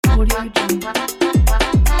Audio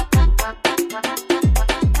Jungle.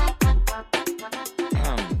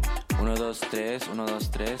 Uno, dos,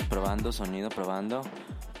 tres, probando, sonido, probando.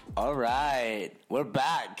 All right, we're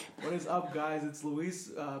back. What is up, guys? It's Luis,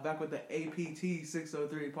 back with the APT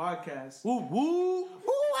 603 podcast. Woo, woo,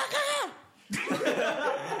 woo, waka!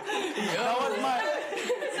 That was my...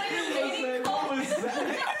 What was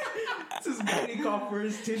that? This is mating call for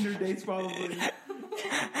his Tinder dates, probably.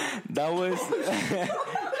 That was...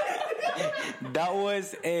 that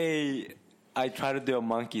was a... I tried to do a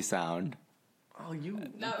monkey sound. Oh, you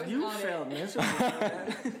No, you on failed miserably.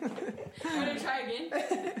 Want to try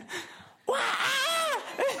again?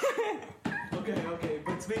 Okay.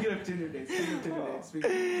 But speaking of Tinder dates,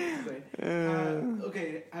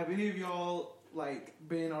 okay, have any of y'all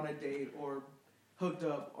been on a date or hooked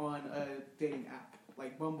up on a dating app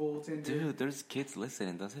like Bumble, Tinder? Dude, there's kids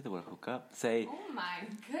listening. Don't say the word hook up. Say, Oh my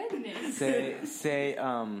goodness. say,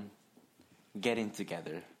 getting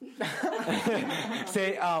together.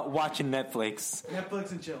 Say, watching Netflix.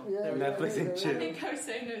 Netflix and chill. Yeah, There we go. Netflix and I chill. think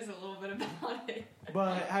Jose knows a little bit about it.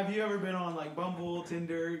 But have you ever been on like Bumble,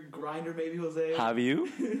 Tinder, Grindr, maybe, Jose? Have you?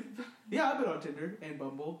 Yeah, I've been on Tinder and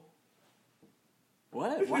Bumble.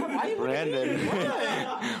 What? Why you Brandon.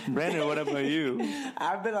 Brandon, what about you?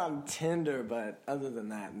 I've been on Tinder, but other than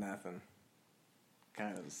that, nothing.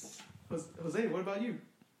 Cause Jose, what about you?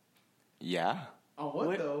 Yeah. On what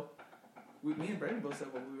What? though? Me and Brandon both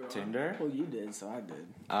said what we were on. Tinder? well, you did, so I did.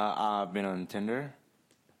 I've been on Tinder.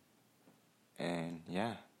 And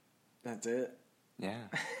yeah. That's it. Yeah.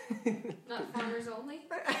 Not farmers only?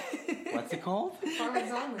 What's it called?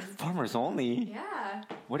 Farmers only. Farmers only? Yeah.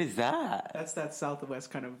 What is that? That's that Southwest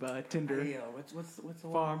kind of Tinder. Hey, what's the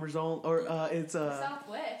one? Farmers only, or it's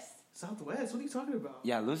Southwest. Southwest. What are you talking about?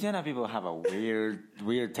 Yeah, Louisiana people have a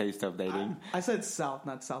weird taste of dating. I said South,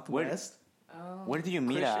 not Southwest. Oh. Where do you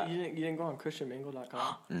meet Christian, at? you didn't go on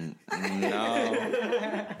ChristianMingle.com.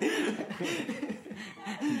 No.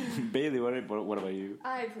 Bailey, what about you?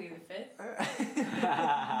 I plead the fifth.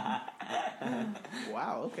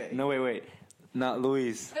 Wow. Okay. No, wait. Now,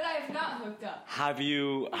 Luis, But I have not hooked up.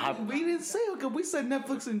 We didn't say hookup. We said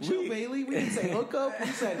Netflix and chill, Bailey. We didn't say hookup. We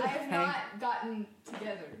said I have hang not gotten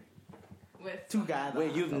together with two guys.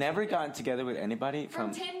 Wait, you've never gotten together with anybody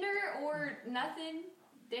from Tinder or nothing.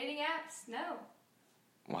 Dating apps? No.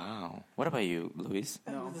 Wow. What about you, Luis?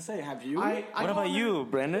 I was to say, have you? What about you,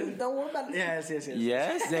 Brendan? Don't worry about it. Yes.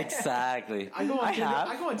 Yes, exactly. I go on Tinder. have.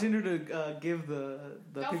 I go on Tinder to give the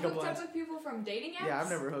Y'all pickup hooked up lines. with people from dating apps? Yeah, I've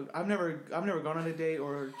never hooked. I've never gone on a date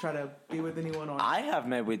or try to be with anyone on. I have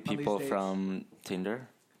met with these people dates. from Tinder.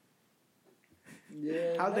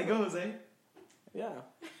 Yeah. How'd they go, Jose? Yeah.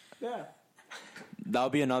 That'll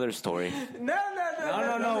be another story. No.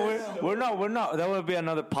 No. We're not. That will be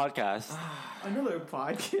another podcast. Another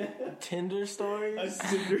podcast. Tinder stories.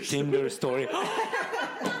 Tinder story.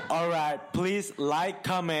 All right, please like,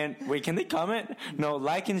 comment. Wait, can they comment? No,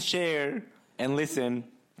 like and share and listen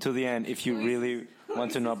to the end if you really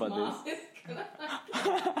want to know about this.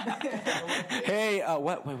 Hey,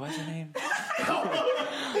 what's her name?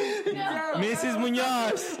 Mrs.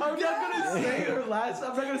 Munoz. I'm not gonna say her last.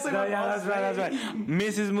 I'm not gonna say No, her yeah, last that's right. name.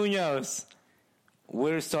 Mrs. Munoz.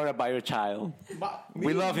 We're started by your child.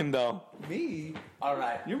 We love him though. Me? All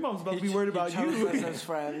right. Your mom's about to be worried about you. Chose us as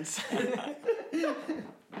friends.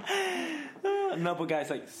 No, but guys,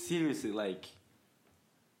 like seriously, like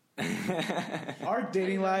Our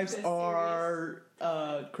dating lives are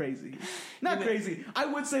crazy. Not crazy. I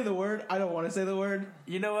would say the word. I don't want to say the word.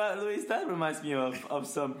 you know what, Luis? That reminds me of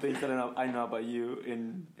some things that I know about you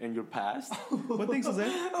in your past. What things, Jose?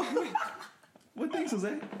 What things,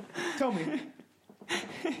 Jose? Tell me.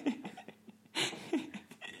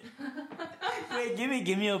 Wait,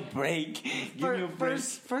 give me a break. Give me a break.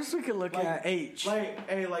 First we can look at H.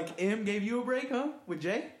 Like M gave you a break, huh? With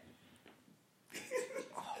Jay?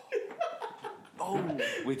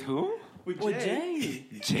 With who? With Well, Jay.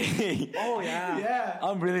 Jay. Jay. Oh yeah. Yeah.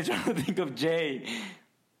 I'm really trying to think of Jay.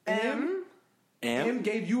 M M?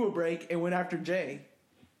 gave you a break and went after Jay.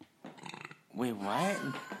 Wait, what?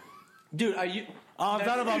 Dude, are you? Oh, it's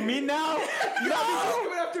not about me now? No!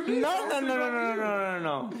 Went after me.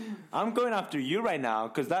 No. I'm going after you right now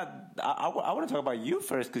because I want to talk about you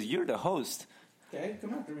first because you're the host. Okay,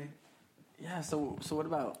 come after me. Yeah. So what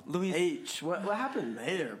about Louis- H? What happened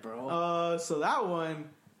there, bro? So that one.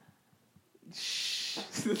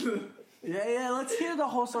 Yeah. Let's hear the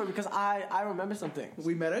whole story because I remember some things.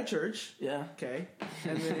 We met at church. Yeah. Okay.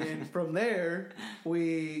 And then from there,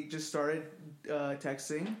 we just started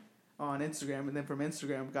texting on Instagram. And then from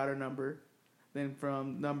Instagram, got her number. Then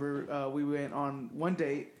from number, we went on one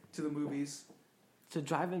date to the movies. It's a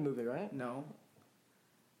drive-in movie, right? No.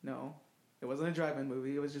 It wasn't a drive-in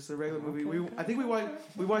movie. It was just a regular movie. Okay. I think we watched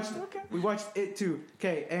it too.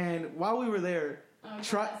 Okay, and while we were there, Oh,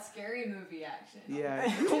 Try- that scary movie action. yeah.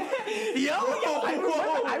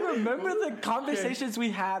 I remember the conversations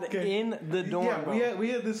we had Okay. in the dorm. Yeah, bro.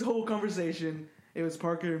 we had this whole conversation. It was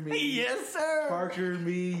Parker and me. Yes, sir. Parker,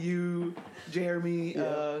 me, you, Jeremy, all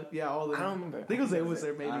of them. I don't remember. I think it was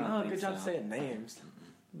there maybe. I don't Oh, think good job so. saying names.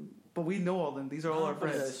 But we know all them. These are all our Oh,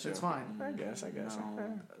 that's friends. true. It's fine. I guess.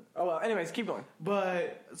 No. Oh well. Anyways, keep going.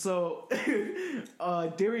 But so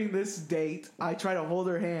during this date, I tried to hold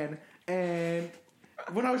her hand, and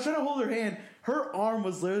when I was trying to hold her hand, her arm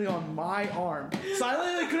was literally on my arm. So I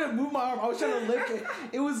literally couldn't move my arm. I was trying to lift it.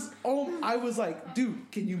 It was I was like, dude,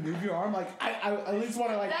 can you move your arm? Like I at least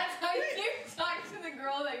want to like. That's how you talk to the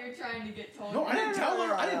girl that you're trying to get told. No, I didn't tell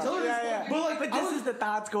her. I didn't tell her this. But like, But I this was- is the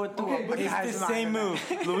thoughts going through. Okay, a but It's guy's the mind. same move.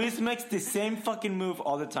 Luis makes the same fucking move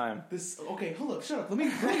all the time. this. Okay, hold up, shut up. Let me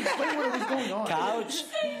explain what was going on.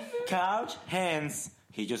 Couch, hands.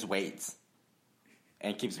 He just waits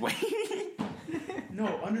and keeps waiting. No,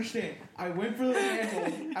 understand. I went for the handhold.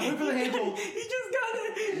 He just got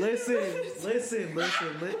it. Listen,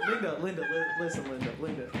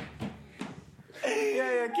 Linda.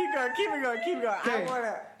 Yeah. Keep going. Okay. I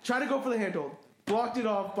wanna. Try to go for the handhold. Blocked it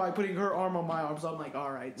off by putting her arm on my arm. So I'm like,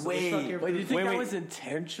 all right. So we're Wait, stuck here for Wait, do you the- think Wait, that wait. was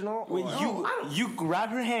intentional? Wait, or- you grab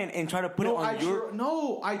her hand and try to put it on your.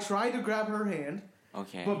 I tried to grab her hand,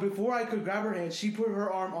 Okay. but before I could grab her hand, she put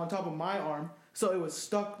her arm on top of my arm, so it was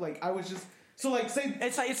stuck. Like I was just say.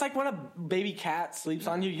 It's like when a baby cat sleeps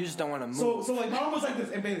on you, you just don't want to move. So like my arm was like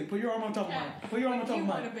this, and Bailey, put your arm on top of mine. Put your arm on top You of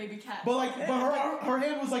want a mine. baby cat. But her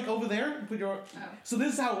hand was like over there. Put your. Oh. So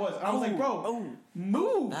this is how it was. I was like, bro, Oh.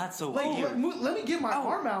 move. That's so like, weird. Let me get my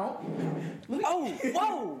arm out.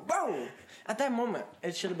 Whoa. At that moment,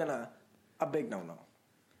 it should have been a big no-no.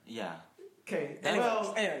 Yeah. Okay.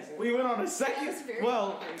 Anyways. We went on a That second. was very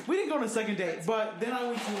Well, weird. we didn't go on a second date, but then I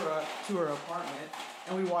went to her apartment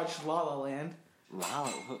and we watched La La Land.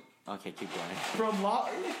 Wow. Okay, keep going. From La.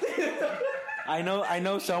 I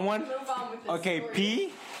know someone. Move on with this Okay, story.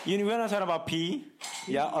 P. You wanna talk about P?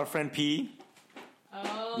 Yeah, our friend P.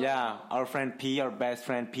 Oh. Yeah, our friend P, our best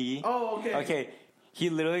friend P. Oh, okay. Okay, he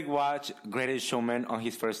literally watched Greatest Showman on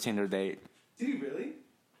his first Tinder date. Did he really?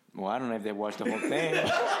 Well, I don't know if they watched the whole thing.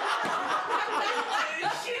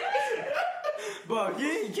 But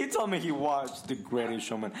he told me he watched The Greatest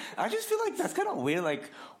Showman. I just feel like that's kind of weird. Like,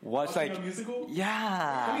 watch Watching like, a musical? I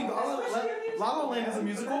yeah. mean, La La Land is a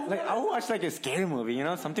musical. Like I would watch like a scary movie, you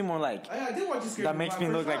know, something more like. I did watch a scary That movie. makes My me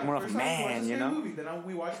look first like time. more of a First time we watched man, a you scary know? Movie. Then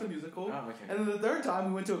we watched the musical. Oh, okay. And then the third time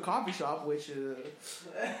we went to a coffee shop, which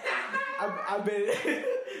I've been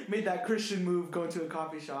made that Christian move, going to a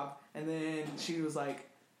coffee shop, and then she was like,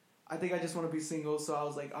 "I think I just want to be single," so I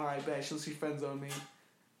was like, "All right, bet." She friend zoned me,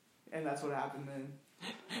 and that's what happened then.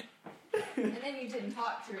 And then you didn't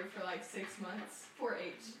talk to her for like 6 months. Poor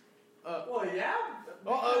H. Well, yeah.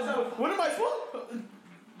 What am I supposed?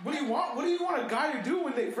 What do you want? What do you want a guy to do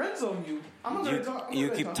when they friend zone you? I'm not gonna talk. I'm You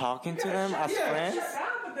not gonna keep talk. talking to them as Yeah. friends?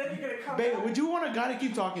 But then you're gonna come Babe, would you want a guy to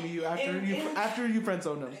keep talking to you after you friend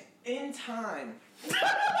zone them? in time.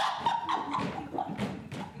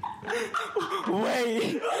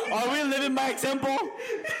 Wait, are we living by example? What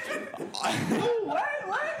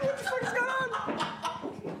the fuck's going on?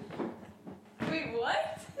 Wait,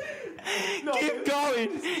 what? Keep going.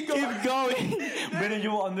 Brandon,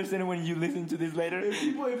 you will understand when you listen to this later.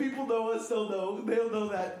 If people know us, they'll know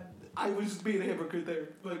that I was just being a hypocrite there.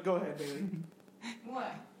 But go ahead, Bailey.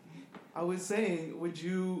 What? I was saying, would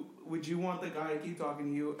you want the guy to keep talking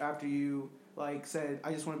to you after you like said,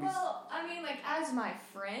 I just want to be? Well, I mean, like, as my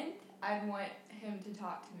friend, I'd want him to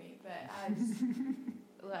talk to me. But as,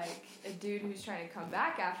 like, a dude who's trying to come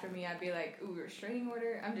back after me, I'd be like, ooh, restraining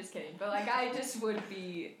order? I'm just kidding. But, like, I just would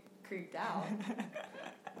be creeped out.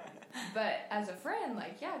 But as a friend,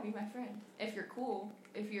 like, yeah, be my friend. If you're cool.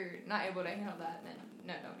 If you're not able to handle that, then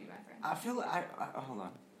no, don't be my friend. I feel like hold on.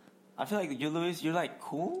 I feel like you, Luis, you're like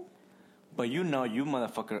cool, but you know, you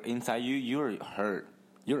motherfucker, inside you're hurt.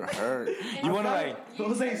 You're hurt. You wanna like. I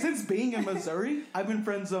was saying, since being in Missouri, I've been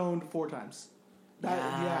friend zoned 4 times.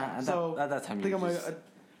 And So that time I think you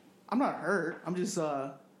I'm not hurt. I'm just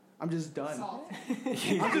done. Salt. I'm just done.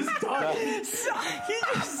 He just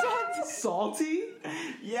salty. Salty?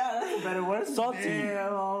 Yeah, that's a better word. Salty.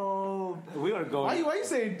 Damn. We were going. Why you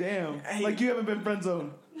saying damn? Like you haven't been friend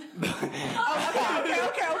zoned. Okay.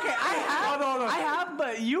 I have,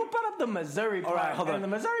 but you brought up the Missouri part. All right, hold on. And the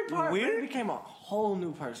Missouri part Weird- really became a whole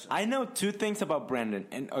new person. I know 2 things about Brandon,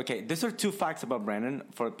 and okay, these are 2 facts about Brandon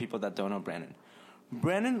for people that don't know Brandon.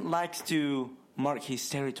 Brandon likes to mark his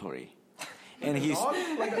territory. And he's Dog?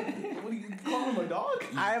 Like, what do you call him, a dog?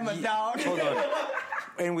 I am a dog. hold on.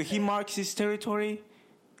 And when he marks his territory,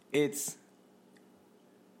 it's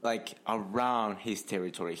like around his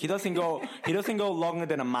territory. He doesn't go longer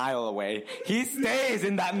than a mile away. He stays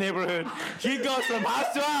in that neighborhood. He goes from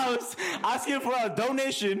house to house asking for a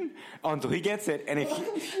donation until he gets it. And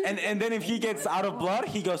and then if he gets out of blood,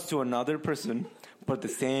 he goes to another person, but the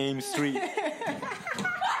same street.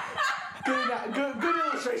 Good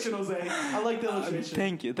illustration, Jose. I like the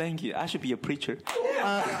illustration. Thank you. I should be a preacher.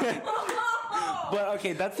 But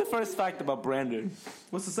okay, that's the first fact about Brandon.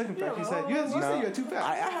 What's the second fact you said? You said you had two facts.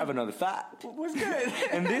 I have another fact. What's good?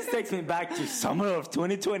 And this takes me back to summer of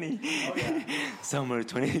 2020. Oh, yeah. Summer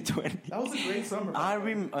 2020. That was a great summer.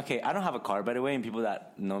 Okay, I don't have a car, by the way, and people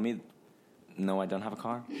that know me know I don't have a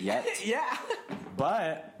car yet. Yeah.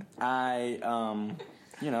 But summer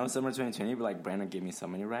 2020, like Brandon gave me so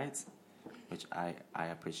many rides, which I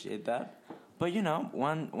appreciate that. But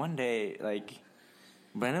one day, like,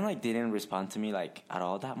 Brandon like didn't respond to me like at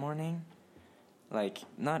all that morning. Like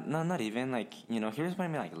not even like he responded to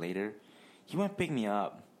me like later. He went pick me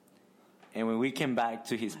up, and when we came back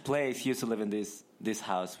to his place, he used to live in this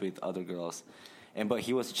house with other girls, but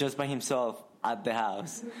he was just by himself at the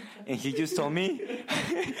house, and he just told me,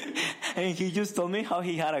 how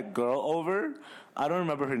he had a girl over. I don't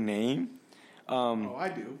remember her name.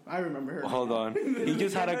 I do. I remember her. Hold on. He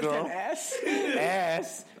just had a girl.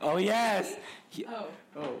 S. Oh yes.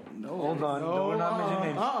 No. Hold on. No, we're not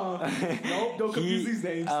mentioning names. Nope, don't confuse these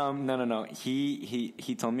names. No.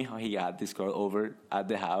 He told me how he had this girl over at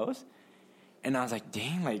the house, and I was like,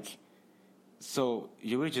 dang, like, so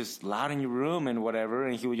you were just loud in your room and whatever,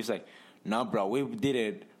 and he was just like, no, bro, we did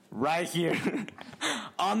it right here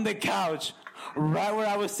on the couch, right where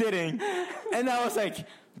I was sitting, and I was like,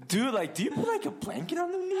 dude, like, do you put like a blanket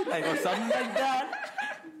on me, like, or something like that?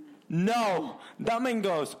 No, that man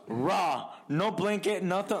goes raw, no blanket,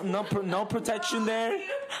 no protection there.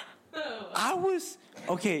 I was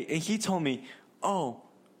okay, and he told me, oh,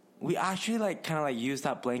 we actually like kind of like use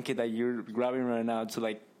that blanket that you're grabbing right now to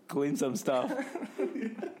like clean some stuff.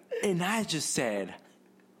 And I just said,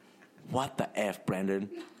 what the F, Brandon?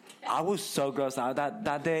 I was so grossed out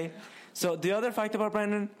that day. So the other fact about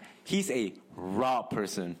Brandon, he's a raw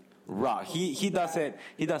person. Raw. He does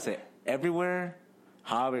it everywhere,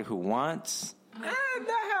 however he wants. Not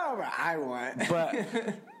however I want. But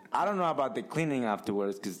I don't know about the cleaning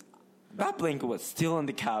afterwards, because that blanket was still on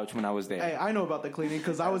the couch when I was there. Hey, I know about the cleaning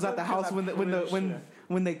because I was at the house when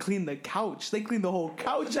they cleaned the couch. They cleaned the whole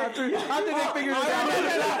couch after they figured it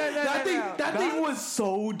out. That thing was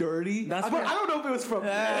so dirty. I don't know if it was from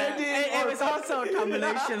it was also a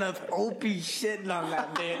combination of Opie shitting on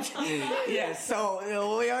that bitch. Yeah, so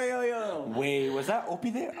yo. Wait, was that Opie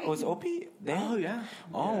there? Was Opie there? Oh yeah.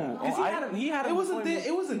 He had it wasn't thin.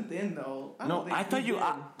 It wasn't thin though. I thought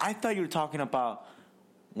you were talking about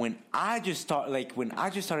when I just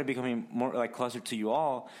started becoming more like closer to you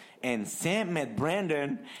all, and Sam met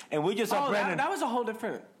Brandon, and we just saw Brandon. That was a whole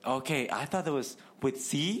different. Okay, I thought that was with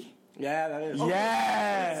C. Yeah, that is.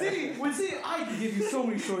 Yeah. With C, I can give you so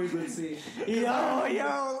many stories with C.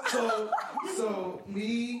 Yo. So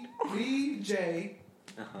me, Jay,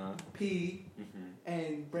 P,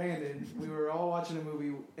 and Brandon, we were all watching a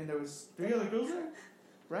movie, and there was 3 other girls there,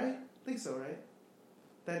 right? I think so, right?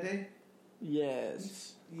 That day.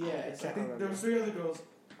 Yes. Yes, I think there was 3 other girls,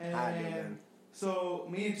 and so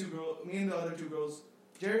me and the other 2 girls,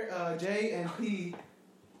 Jay and P,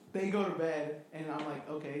 they go to bed, and I'm like,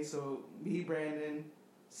 okay, so me, Brandon,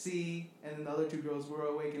 C, and then the other 2 girls were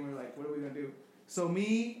awake, and we were like, what are we gonna do? So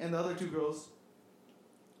me and the other 2 girls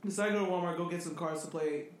decided to go to Walmart, go get some cards to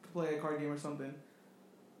play a card game or something.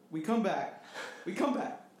 We come back.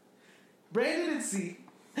 Brandon and C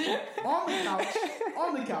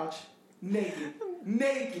on the couch.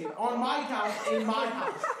 Naked on my couch in my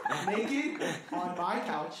house. Naked on my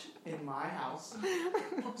couch in my house.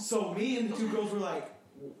 So me and the 2 girls were like,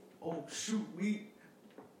 oh shoot,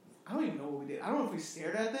 I don't even know what we did. I don't know if we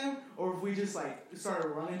stared at them or if we just like started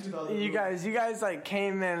running to the other room. You guys like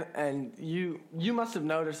came in and you must have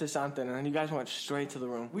noticed or something, and then you guys went straight to the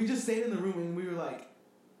room. We just stayed in the room and we were like,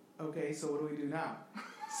 okay, so what do we do now?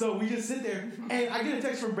 So we just sit there, and I get a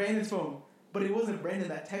text from Brandon's phone. But it wasn't Brandon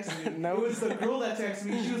that texted me. No. It was the girl that texted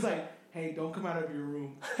me. She was like, hey, don't come out of your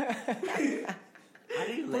room.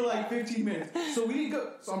 For like 15 minutes. So we didn't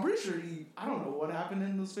go. So I'm pretty sure I don't know what happened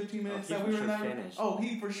in those 15 minutes that we were in that room. Oh,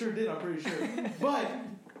 he for sure did, I'm pretty sure. But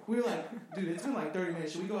we were like, dude, it's been like 30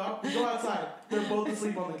 minutes. Should we go out? We go outside. They're both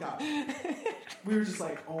asleep on the couch. We were just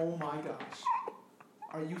like, oh my gosh.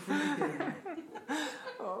 Are you freaking kidding me?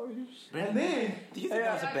 Oh, And then, Do you think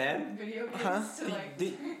that was a bed? Video games Huh? to like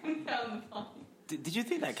Did- turn down the volume. Did you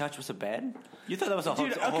think that couch was a bed? You thought that was a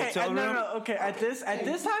dude, okay, hotel room? no. Okay, at this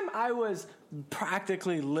time, I was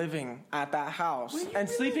practically living at that house and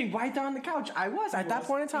sleeping right there on the couch. I was at that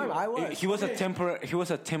point in time. I was. He was a temporary this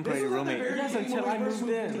was at the roommate. very Yes, beginning until when we I first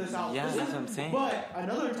moved in. into this house. Yeah, that's what I'm saying. But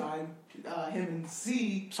another time, him and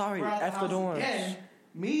C Sorry, were at F the house dorms. again.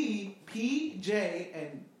 Me, P, J,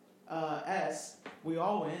 and S. We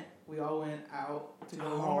all went out to go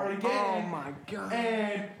home again. Oh my god.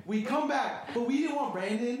 And we come back, but we didn't want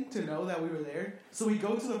Brandon to know that we were there, so we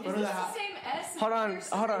go to the Is front of this the the house. same S?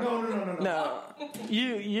 Hold on. No. No,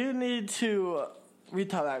 you need to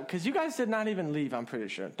retell that because you guys did not even leave. I'm pretty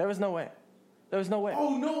sure there was no way.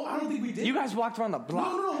 Oh no, I don't think we did. You guys walked around the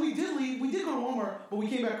block. No, we did leave. We did go to Walmart, but we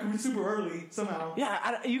came back super early somehow.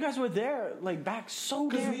 Yeah, you guys were there like back so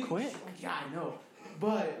 'Cause damn quick. Yeah, I know.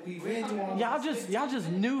 But we ran to Walmart. Y'all just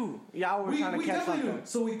knew y'all were trying to we catch definitely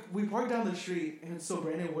something. knew. So we parked down the street, and so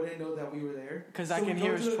Brandon wouldn't know that we were there. 'Cause So I we can go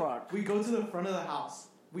hear to his the- truck. We go to the front of the house.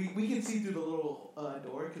 We can see through the little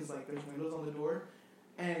door because like there's windows on the door,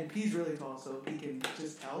 and P's really tall, so he can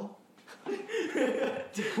just tell.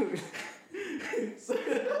 Dude. so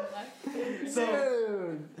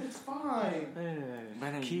Dude. it's fine.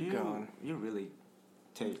 Brandon, Keep going. You really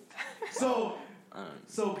take. So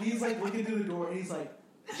P's like looking through the door, and he's like,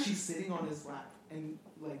 she's sitting on his lap and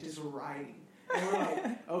like just riding. And we're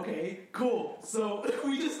like, okay, cool. So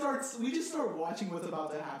we just start watching what's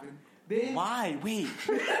about to happen. Then Why? Wait.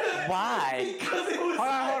 Why? because it was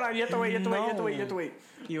Hold on. You have to wait.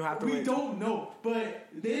 You have to we wait. don't know, but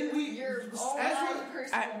then we You're all as around we-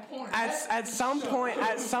 personal porn.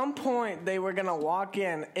 At some point, they were gonna walk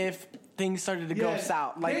in if things started to go yeah,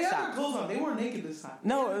 south. they had their south. clothes on. They weren't naked this time. They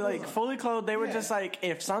No, had their like clothes on. fully clothed. They were Yeah. just like,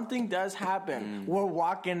 if something does happen, we're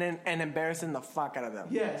walking in and embarrassing the fuck out of them.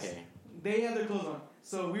 Yes, Okay. they had their clothes on.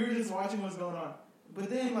 So we were just watching what's going on. But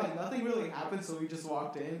then like nothing really happened, so we just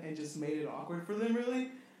walked in and just made it awkward for them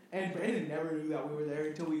really. And Brandon never knew that we were there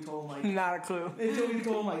until we told him Not a clue.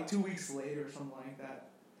 like 2 weeks later or something like that.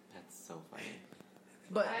 That's so funny.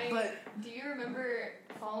 But do you remember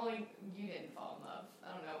following? You didn't fall in love.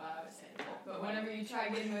 I don't know why I was saying that. But whenever you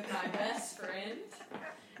tried getting with my best friend,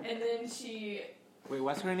 and then she Wait,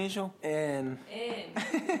 what's her initial? and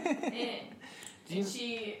and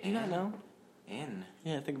she. do you not know? N.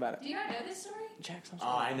 Yeah, think about it. Do you not know this story? Jackson.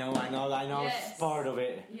 Oh, I know. Yes. Part of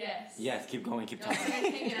it. Yes. Yes, keep going, keep Y'all talking.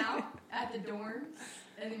 started hanging out at the dorms,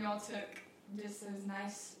 and then y'all took just those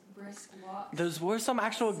nice brisk walks. Those were some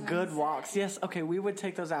actual good Sunset. walks. Yes. Okay, we would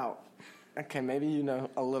take those out. Okay, maybe you know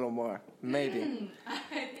a little more. Maybe. I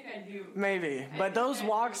think I do. Maybe. But those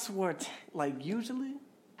walks were like usually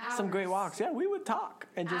some great Hours. walks. Yeah, we would talk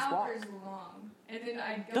and just walk. Hours long, and then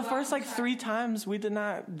I go The out first and like try- 3 times we did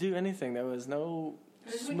not do anything. There was no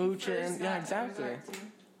It was when you first smooching. got Yeah, to exactly. Ozark, too.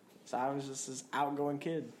 So I was just this outgoing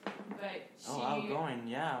kid. But she. Oh, outgoing,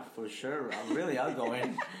 yeah, for sure. I'm really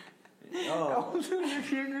outgoing. Oh,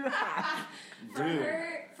 For dude.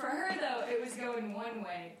 her though, it was going one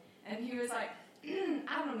way, and he was like,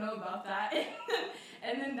 I don't know about that.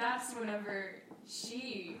 And then that's whenever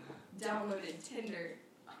she downloaded Tinder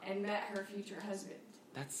and met her future husband.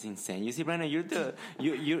 That's insane. You see, Brandon, you're So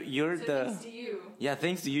the. thanks to you. Yeah,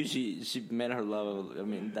 thanks to you, she met her love. I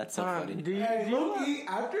mean, that's so funny. Do you, Hey, Loki,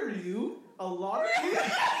 after you, a lot of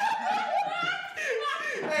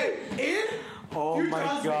hey, in Oh future my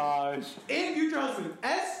husband. gosh. In future husband.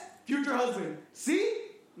 S, future husband. C,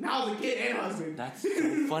 now the kid and husband. That's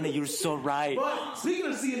so funny. You're so right. But speaking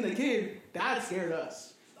of seeing the kid, that scared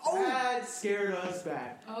us. That scared us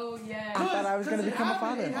bad. Oh yeah. I thought I was gonna Because it become a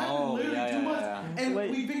happened- father. It happened Oh, literally yeah, 2 yeah, months, yeah. and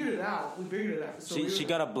Wait. we figured it out. So She we she were-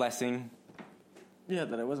 got a blessing. yeah,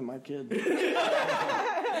 that it wasn't my kid.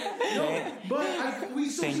 No, but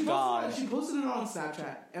Thank she God. She posted it on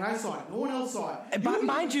Snapchat, and I saw it. No one else saw it. But didn't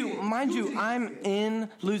mind see you, it. mind you, didn't I'm see it. in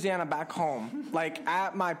Louisiana back home, like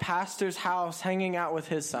at my pastor's house, hanging out with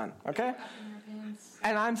his son. Okay.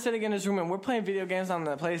 And I'm sitting in his room and we're playing video games on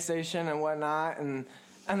the PlayStation and whatnot, and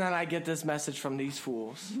then I get this message from these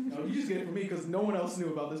fools. No, you just get it from me because no one else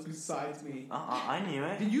knew about this besides me. I knew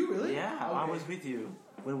it. Did you really? Yeah, I Okay. was with you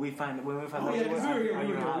when we found Oh out yeah, because we were here. at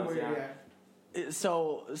We your house. were here. Yeah.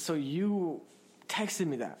 So you texted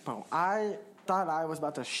me that, bro. I thought I was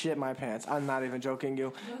about to shit my pants. I'm not even joking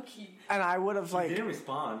you. Low-key. And I would have He like, didn't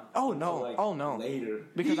respond. oh no, until, like, oh no, Later.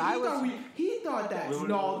 because I thought was. he thought that. We were-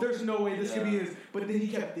 No, there's no way this could be Yeah. his. But then he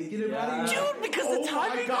kept thinking about it. Yeah. Dude, because Oh the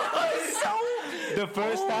timing my God. was so. The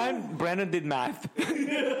first time, Brandon did math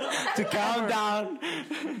to count down.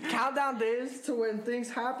 Countdown days to when things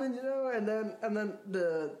happen, you know, and then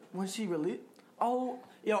when she released. Oh,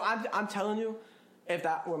 yo, I'm telling you, if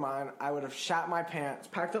that were mine, I would have shat my pants,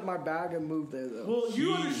 packed up my bag, and moved there. Though. Well,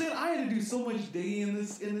 you understand? I had to do so much digging in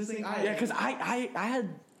this thing. Yeah, because I had,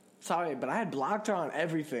 sorry, but I had blocked her on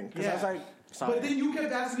everything. Because I was like, sorry. But then you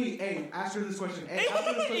kept asking me, hey, ask her this question. Hey, ask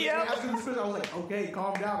her this question. Yep. Hey, ask her this question. I was like, okay,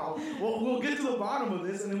 calm down. We'll get to the bottom of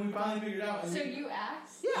this, and then we finally figured out. So you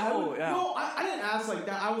asked? Yeah. Oh, yeah. No, I didn't ask like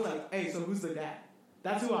that. I was like, hey, so who's the dad?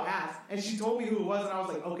 That's who I asked. And she told me who it was, and I was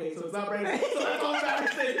like, okay, so it's not Brandon. So that's all that I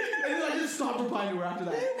said. And then I just stopped replying to her after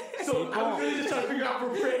that. So I was really just trying to figure out for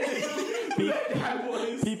Brandon who that dad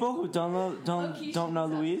was. People who don't know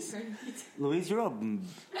Luis. Luis, you're a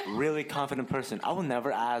really confident person. I will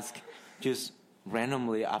never ask just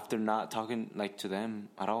randomly after not talking like to them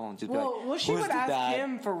at all. Just be like, well, she who's would the ask dad?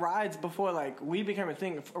 him for rides before like we became a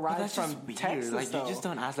thing. But Rides that's from just weird. Texas. Like you just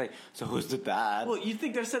don't ask like, so who's the dad? Well, you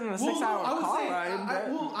think they're sitting in a Well, 6-hour I was car saying, ride?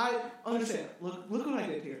 I understand. Look what I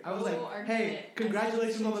did here. I was like, Oh, our hey, kid.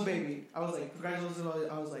 congratulations on the baby. I was like,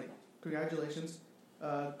 congratulations.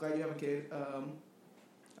 Glad you have a kid.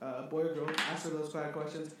 Boy or girl? Ask her those kind of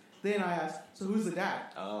questions. Then I asked, so who's the dad?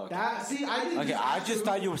 Oh, okay. I didn't. Okay, I ask just her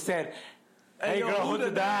thought you said, hey yo, girl, who's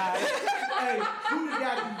the dad? Hey, who's the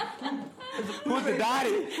daddy? Who's the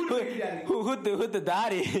daddy? Who's the baby daddy? Who the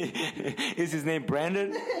daddy? Is his name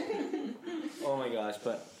Brandon? Oh my gosh,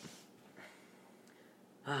 but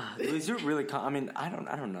Luis, you're really. I mean, I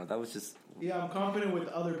don't know. That was just. Yeah, I'm confident with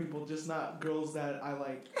other people, just not girls that I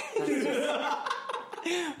like.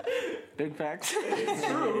 Big facts. It's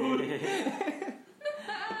true.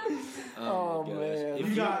 Oh, my gosh. man. If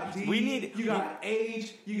You got D, we need. you got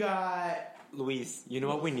age, you got. Luis, you know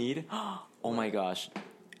what we need? Oh my gosh,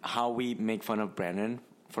 how we make fun of Brandon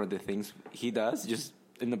for the things he does, just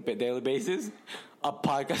in the daily basis. A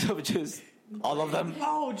podcast of just all of them.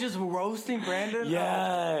 Oh, just roasting Brandon?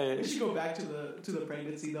 Yeah. We should go back to the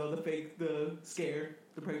pregnancy though, the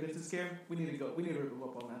pregnancy scare. We need to rip him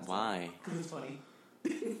up on that. Why? Because it's funny.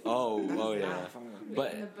 Oh yeah.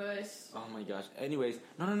 But in the bush. oh my gosh. Anyways,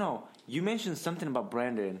 no. You mentioned something about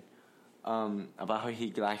Brandon. About how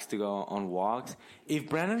he likes to go on walks. If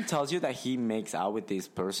Brandon tells you that he makes out with this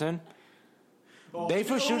person, they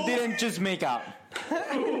for sure didn't just make out.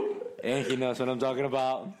 And he knows what I'm talking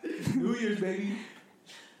about. New Year's, baby.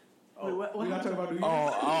 Wait, what We gotta talk about New Year's.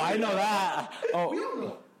 Oh, I know that. We Oh, don't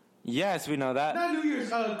know. yes, we know that. Not New Year's,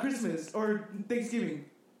 Christmas or Thanksgiving.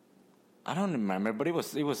 I don't remember, but it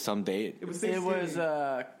was some date. It was It Thanksgiving.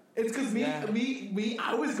 was, It's because me,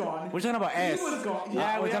 I was gone. We're talking about S. He was gone.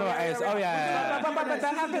 Yeah, we're talking about S. Oh yeah. But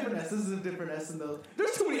that happened. This is a different S in the.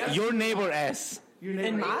 There's too many S's. Your neighbor S. Your neighbor.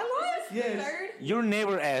 in my life? Yes. Third? Your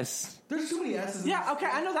neighbor S. There's too many S's. Yeah, okay,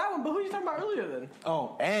 I know that one, but who are you talking about earlier then?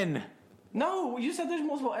 Oh, N. No, you said there's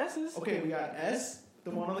multiple S's. Okay, we got S,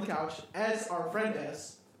 the one on the couch. S, our friend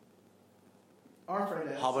S. Our friend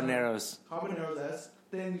S. Habaneros. Habaneros S.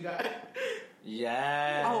 Then you got.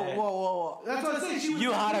 Yeah. Oh, whoa. That's what I say. She was.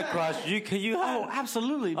 You had a crush. You had. Oh,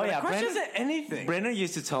 absolutely. But yeah, a crush Brandon- isn't anything. Brandon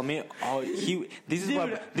used to tell me, these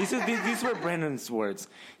were Brandon's words.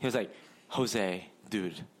 He was like, Jose,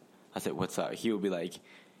 dude. I said, what's up? He would be like,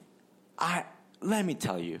 let me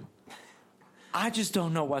tell you. I just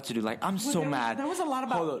don't know what to do. Like, I'm so mad. There was a lot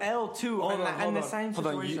about L too, and the same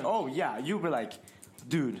situation. You were like,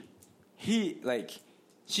 dude,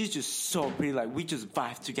 she's just so pretty. Like, we just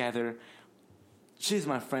vibe together. She's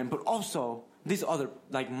my friend, but also this other,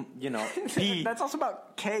 P. That's also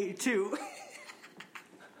about K too.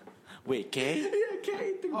 Wait, K? Yeah,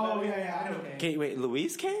 K. Oh yeah, I know. K. K, wait,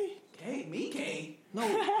 Luis K? K, me K.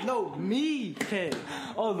 No, me K.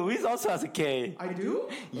 Oh, Luis also has a K. I do.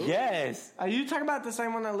 Yes. Are you talking about the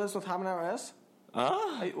same one that lives with Habanero S?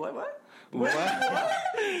 Huh? Wait, what? What?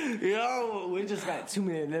 Yo, we just got too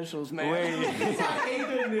many initials, man. Wait. I hate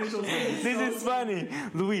the initials. This is funny.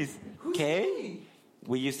 Luis, Who's K? K?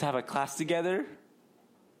 We used to have a class together.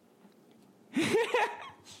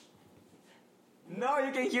 No,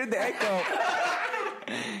 you can hear the echo.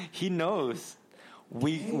 He knows.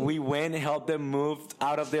 We went and helped them move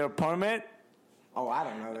out of their apartment. Oh, I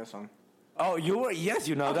don't know this one. Oh, yes,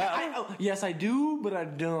 you know that. Yes, I do, but I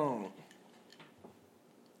don't.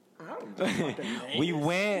 We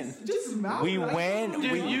went. Just mouth We it. I went. don't know.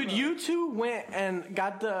 Dude, you two went and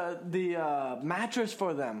got the mattress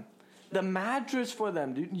for them. The mattress for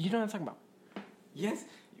them, dude. You know what I'm talking about? Yes,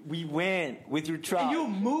 we went with your truck. And you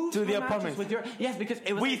moved to the mattress apartment. with your because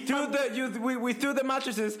it was. We threw we threw the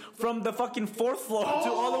mattresses from the fucking 4th floor to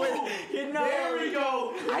all the way. There we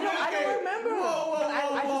go. I don't remember. Whoa,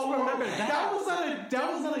 I just remember that. That was not a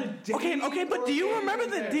That was not a date. Okay, but do you remember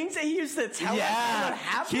the thing? things that he used to tell us Yeah. what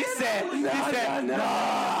happened? He said, no.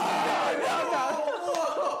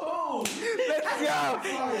 Let's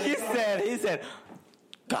go. He said,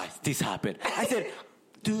 guys, this happened. I said,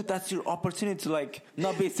 dude, that's your opportunity to like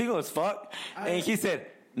not be single as fuck. And he said,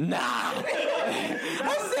 nah.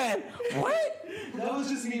 I said, what? That was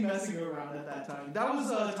just me messing around at that time. That was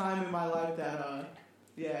a time in my life that,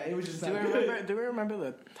 yeah, it was just Do that we good. remember? Do we remember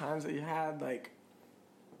the times that you had like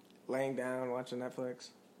laying down watching Netflix?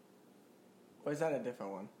 Or is that a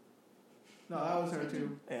different one? No, that was her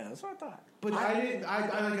too. Yeah, that's what I thought. But I didn't.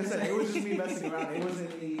 I like I said, it was just me messing around. It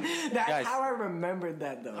wasn't me. That's Guys. how I remembered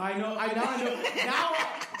that though. I know. Now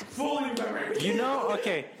I fully remember. You know,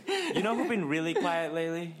 okay. You know who's been really quiet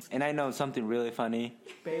lately? And I know something really funny.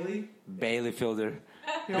 Bailey. Bailey Fielder.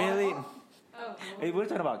 Bailey. Oh, Hey, we're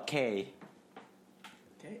talking about Kay.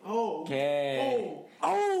 Oh. Kay.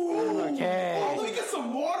 Oh. Okay. Oh, let me get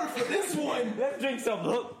some water for this one. Let's drink some.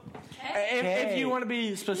 Look. If you want to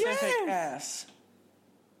be specific, Yes.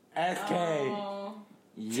 S. SK. Oh.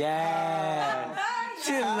 Yeah.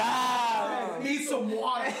 Chill out. Need some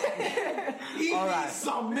water. He All needs right.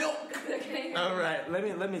 some milk. All right.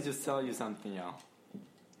 Let me just tell you something, y'all.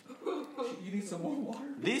 You need some more water.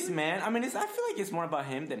 This man, I mean, I feel like it's more about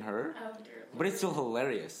him than her, Oh, dear. but it's still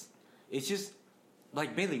hilarious. It's just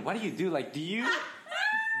like, Bailey, what do you do? Like, do you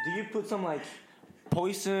put some like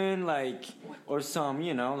poison, like, or some,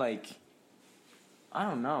 you know, like, I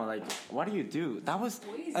don't know, like, what do you do? That was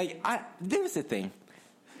like, there's the thing.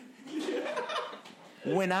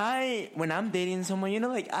 When I'm dating someone, you know,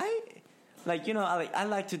 like I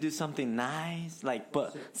like to do something nice, like,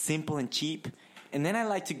 but simple and cheap, and then I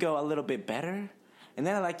like to go a little bit better, and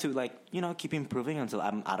then I like to, like, you know, keep improving until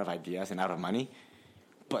I'm out of ideas and out of money.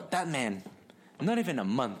 But that man, not even a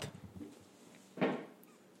month.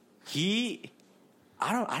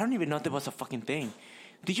 I don't even know if there was a fucking thing.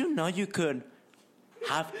 Did you know you could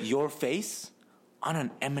have your face on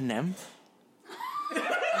an M&M?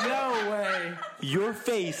 No way. Your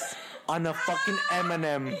face on a fucking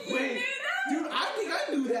M&M. Wait, dude, I think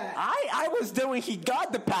I knew that. I was there when he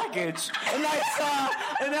got the package, and I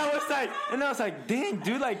saw, and I was like, dang,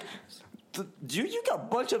 dude, like, dude, you got a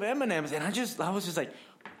bunch of M&Ms, and I was just like,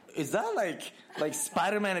 is that like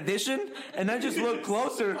Spider-Man edition? And I just looked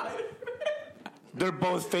closer. They're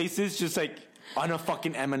both faces, just like on a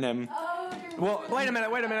fucking M&M. Oh, dear. Well, Wait a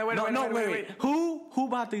minute. wait. Who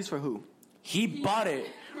bought these for who? He bought it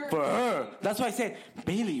for her. That's why I said,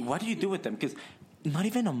 Bailey, what do you do with them? Because not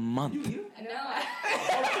even a month. I know.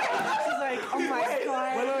 She's like, oh my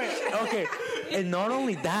god. Wait. Okay. And not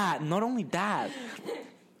only that,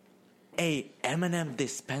 a M&M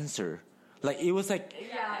dispenser. Like, it was like,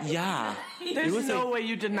 yeah. There's It was no like, way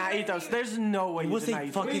you did not eat those. There's no way it you was did not like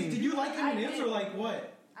eat those. fucking. Wait, did you like M&M's or like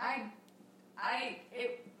what?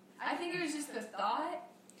 I think it was just the thought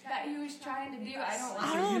that he was trying to do. I don't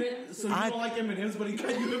like it. So you don't like M&M's, but he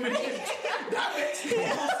got you M&M's. That makes total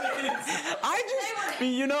sense. I just,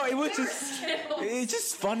 you know, it was just, Skittles. it's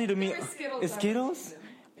just funny to me. They were Skittles. It's Skittles?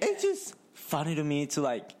 It's just funny to me to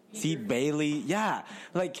like see Bailey, yeah,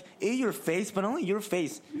 like in your face, but only your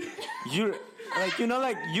face. You're like, you know,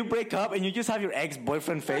 like you break up and you just have your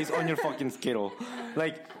ex-boyfriend face on your fucking Skittle,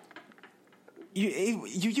 like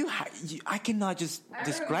I cannot just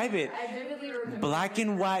describe it. I vividly remember. Black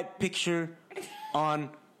and white picture on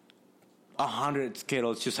 100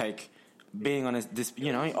 Skittles, just like being on this,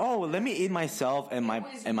 you know. Oh, let me eat myself and my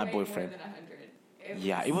boyfriend. More than 100.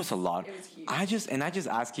 Yeah, it was a lot. It was huge. I just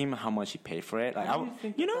asked him how much he paid for it. Like,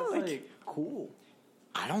 you know, like, cool.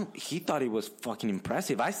 he thought it was fucking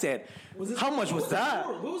impressive. I said, Was it how much was that?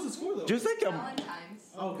 What was the score though? Just like a, Valentine's.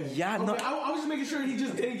 Okay. Yeah, okay, no. I was just making sure he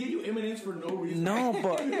just didn't get you M&M's for no reason. no,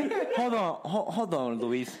 but hold on,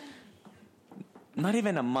 Luis. Not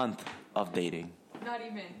even a month of dating. Not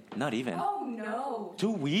even. Not even. Oh no.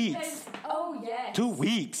 2 weeks. 'Cause- Oh yes. 2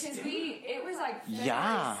 weeks. Because it was like February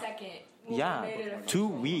Yeah. 2nd. when Yeah, we made it 2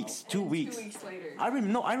 official. weeks. 2 And weeks. 2 weeks later. I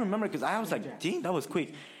remember because I was like, dang, that was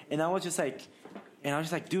quick. And I was just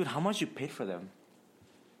like, dude, how much you paid for them?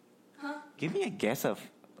 Huh? Give me a guess of,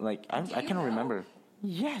 like, I you cannot know? remember.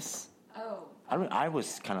 Yes. Oh. I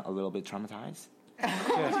was kind of a little bit traumatized.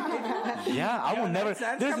 Yeah, I will never.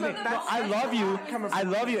 that's There's the coming- thing. that's- I love you. coming I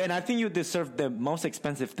love you, and I think you deserve the most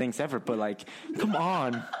expensive things ever. But like, come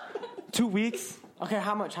on, 2 weeks? Okay,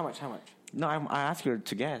 how much? No, I asked her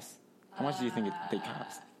to guess. How much do you think they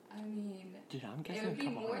cost? I mean, Dude, I'm it guessing would a be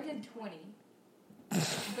couple more hundred. than 20. But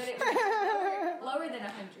it would be lower than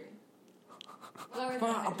 100. Lower than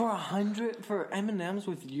 100. For 100 for M&Ms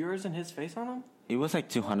with yours and his face on them? It was like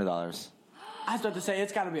 $200. I was about to say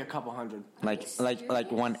it's got to be a couple hundred. like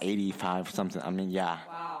 185 something. I mean, yeah.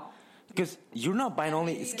 Wow. Because you're not buying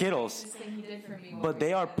only Skittles, This thing he did for me but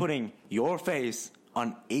they are putting your face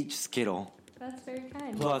on each Skittle. That's very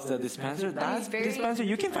kind. Plus the dispenser. That's very- dispenser.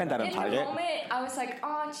 You can find that on In the Target. moment, I was like,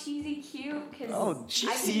 "Oh, cheesy, cute," because Oh, I can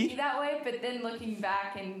cheesy. be that way. But then looking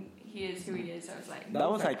back, and he is who he is, I was like,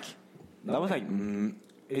 That was like,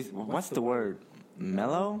 what's the word?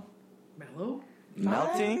 Mellow? Mellow?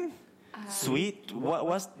 Melting? Sweet?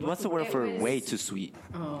 What's the word It for was- way too sweet?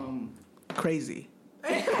 Crazy.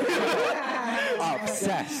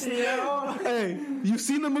 Obsessed. Hey, you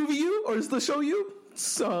seen the movie You or is the show You?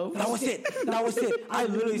 So That was it. I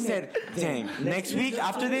literally said, dang, next week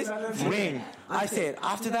after this, ring. I said,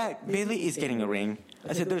 after that, Bailey is getting a ring.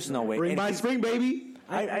 I said, there's no way. Ring And by he- spring, baby.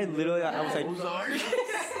 I literally, I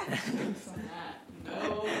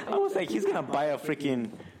was like, he's gonna buy a freaking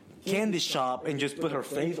candy shop and just put her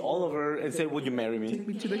face all over and say, would you marry me? Take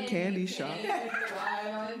me to the candy shop.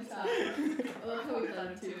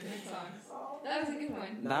 That was a good one.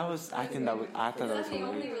 That was, I thought that Is was that the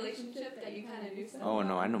only hilarious. relationship that you kind of do stuff? Oh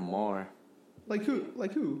no, I know more. Like who?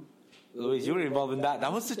 Like who? Luis, you were involved in that.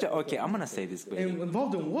 That was such a, okay, I'm gonna say this, baby. And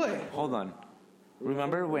involved in what? Hold on.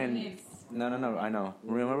 Remember when, no, I know.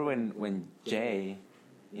 Remember when Jay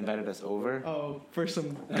invited us over? Oh, for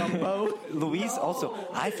some gumbo. Luis also,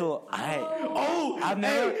 I've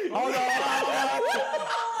never, hey. hold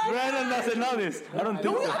on. Brandon doesn't know this. I don't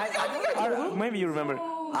think so. Maybe you remember.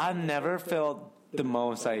 I've never felt the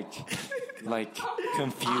most like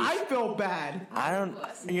confused. I felt bad.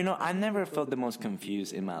 I never felt the most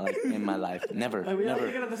confused in my life. Never. We all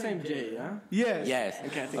thinking of the same J, yeah? Yes. Yes.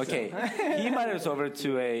 Okay, I think Okay. He invited us over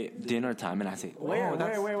to a dinner time, and I said, Where?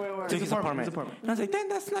 To his apartment. And I was like,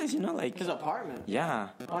 that's nice, like. His apartment. Yeah.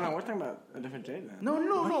 Oh no, we're talking about a different J then.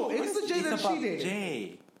 No. It's the J that about she did.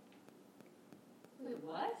 Jay. Wait,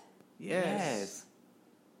 what? Yes.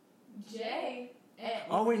 J.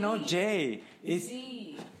 Oh wait, no, Jay. It's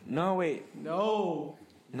Z. no wait, No.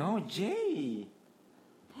 no Jay.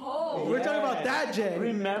 Oh. We're talking about that J.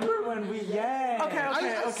 Remember when we? Yeah.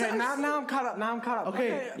 Okay. Now I'm caught up.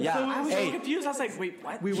 Okay. Yeah. So I was Hey. so confused. I was like, wait,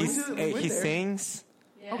 what? we went He's, to. he went there. sings.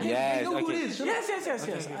 Yeah. Okay. Yes, You know who it okay. is. Shut up.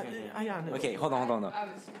 Yes. I know. Okay, hold on. I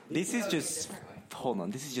was. This is just. Hold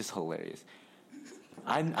on. This is just hilarious.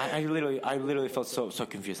 I literally felt so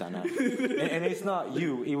confused right now, and it's not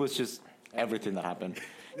you. It was just everything that happened.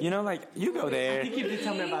 Like you go there. I think you did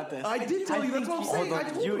tell me about this. I did tell you. That's what I'm saying. Hold I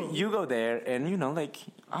on, told you. you go there, and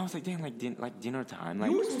I was like, damn, like dinner time,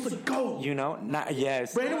 You were supposed to go. not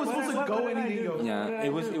yes. Brandon was supposed to What go did and I he didn't do? go. Yeah,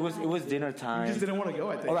 it was dinner You time. just didn't want to go.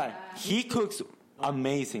 I think. All right, he cooks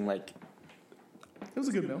amazing, like It was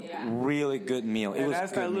a good meal. Yeah. really good meal. It was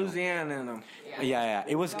That's that good meal. Louisiana in them. Yeah,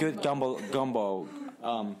 it was good gumbo.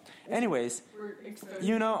 Anyways,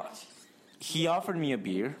 he offered me a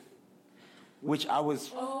beer, which I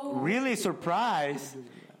was really surprised.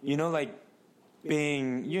 Like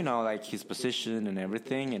being, like his position and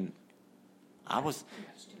everything, and I was,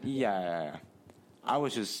 I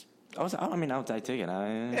was, I take it.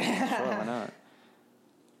 Sure, why not?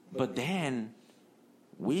 But then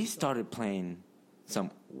we started playing some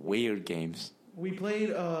weird games. We played.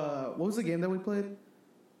 What was the game that we played?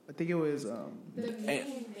 I think it was. The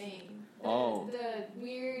main thing. Oh. The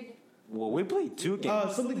weird. Well, we played two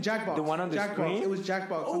games. Something Jackbox. The one on the Jackbox. screen? It was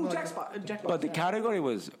Jackbox. Oh, something like Jackbox. But the category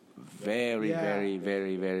was very, Yeah. very,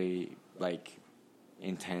 very, very, like,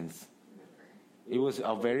 intense. It was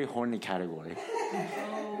a very horny category.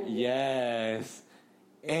 Yes.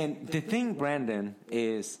 And the thing, Brandon,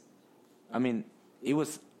 is, it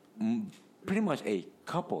was pretty much a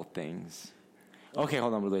couple things. Okay,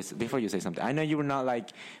 hold on, Luis. Before you say something, I know you were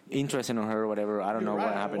not interested in her or whatever. I don't know You're what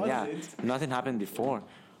right, I happened. wasn't. Nothing happened before,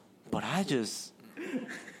 but I just,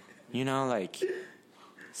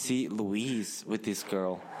 see Louise with this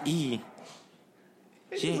girl E.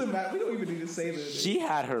 It doesn't matter. We don't even need to say that. She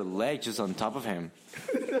had her leg just on top of him,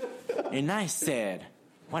 and I said,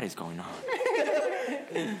 "What is going on?"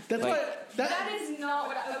 That's Like- why. That is not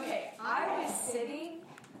what I was sitting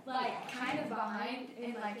kind of behind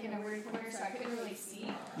in a weird corner, so I couldn't really see.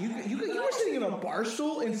 You were sitting in a bar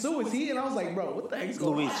stool, and so was he, and I was like, bro, what the heck's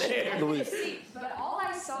going on? Louise. But all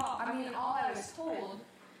I was told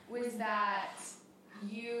was that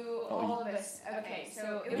all of us. Okay,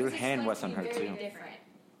 so it was Your hand explained was to on me her, very too. Different.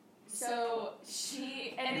 So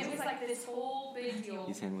it was this whole big deal.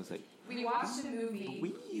 His hand was like, We watched a movie.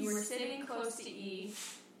 Louise. You were sitting close to E,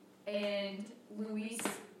 and Louise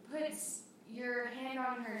puts your hand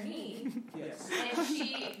on her knee, Yes. and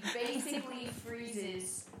she basically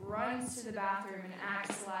freezes, runs to the bathroom, and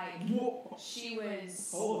acts like Whoa. she was.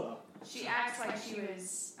 Hold up. She acts like she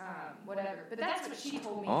was whatever, but that's what she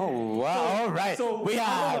told me. Oh wow! All right, so- we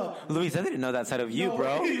have Luis. I didn't know that side of you,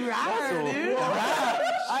 bro. Rapper, dude.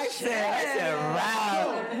 I said,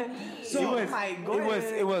 wow. So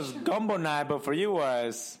It was gumbo night, but for you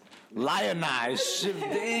was lion night. Shit,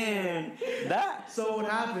 damn. That. So what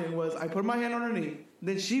happened was I put my hand on her knee.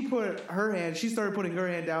 Then she put her hand. She started putting her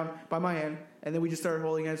hand down by my hand, and then we just started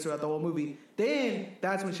holding hands throughout the whole movie. Then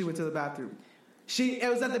that's when she went to the bathroom. It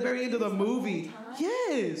was at the very end of the movie.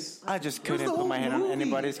 Yes. I just It was couldn't the put my whole hand on movie.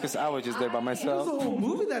 anybody's because I was just there by It was myself. the whole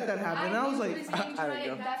movie that happened. And I was knew like, his name there you tonight,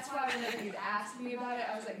 go. that's why whenever you asked me about it,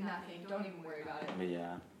 I was like, nothing. Don't even worry about it. But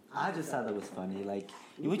yeah, I just thought that was funny. Like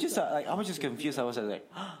you would just like I was just confused. I was like,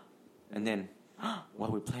 and then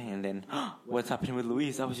what we playing? And then what's happening with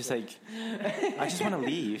Luis? I was just like, I just want to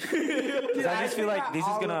leave because I just feel like this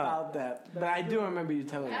is gonna. About that, but I do remember you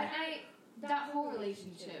telling me. That night, that whole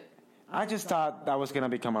relationship. I just thought that was gonna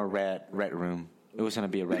become a red room. It was gonna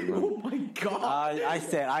be a red room. oh my god. I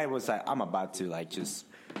said I was like I'm about to like just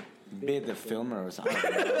be the filmer or something.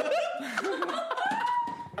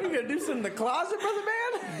 You gonna do something in the closet, brother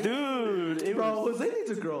man? Dude, it Bro, was, Jose needs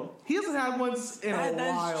a girl. He hasn't had one in a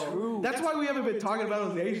That's while. true. That's why we haven't been talking about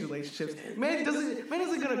those Asian relationships. Man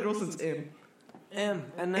hasn't got a girl since M.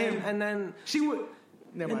 And then She would.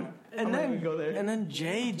 Never mind. and I'm not then even go there. and then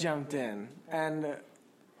Jay jumped in, and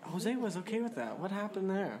Jose was okay with that. What happened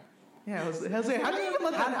there? Yeah, Jose, how did you even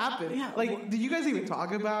let that happen? Yeah, Like, did you guys even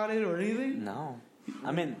talk about it or anything? no.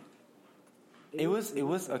 I mean, it was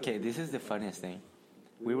okay. This is the funniest thing.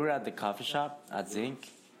 We were at the coffee shop at Zinc,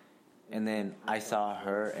 and then I saw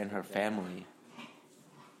her and her family,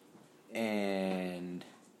 and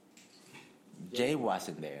Jay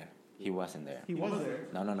wasn't there. He wasn't there. He was there.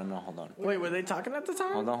 No. Hold on. Wait, were they talking at the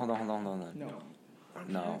time? Hold on. No.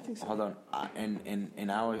 No, hold on.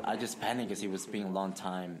 And I just panicked because it was been a long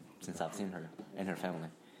time since I've seen her and her family.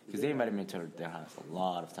 Because they invited me to their house a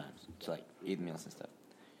lot of times to like eat meals and stuff.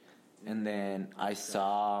 And then I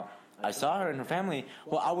saw her and her family.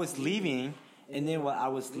 Well, I was leaving, and then while I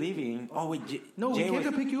was leaving, No, we Jay came was,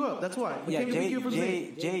 to pick you up. That's why. We yeah, came to pick you up from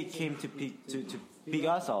Zinc. Jay came to pick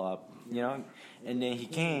us all up, you know. And then he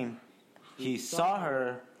came, he saw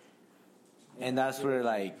her. And that's where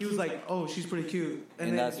like He was like, "Oh, she's pretty cute," and And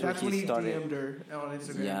then that's that's, where when he he started. DM'd her on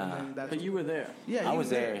Instagram. Yeah. And then that's But you were there, yeah, I he was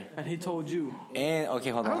there. and he told you. And okay,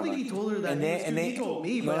 hold I on. don't think he told her that. And he then, was and cute. then He told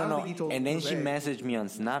me, but I don't think he told. And then she Jose. messaged me on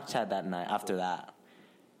Snapchat that night after that.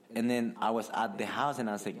 And then I was at the house and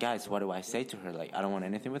I was like, guys, what do I say to her? Like, I don't want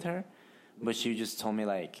anything with her. But she just told me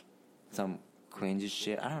like some cringy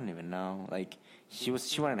shit. I don't even know. Like she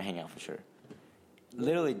wanted to hang out for sure.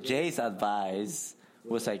 Literally, Jay's advice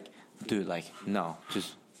was like, dude, like no,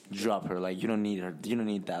 just drop her. Like you don't need her. You don't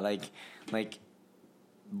need that. Like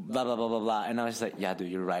blah blah blah blah blah. And I was just like, yeah, dude,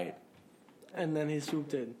 you're right. And then he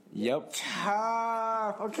swooped in. Yep.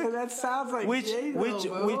 Ah, okay, that sounds like Which Jay, though, which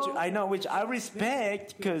bro. I know, which I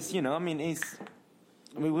respect, because you know, I mean,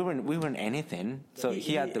 we weren't anything, so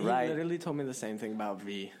he had the He right. literally told me the same thing about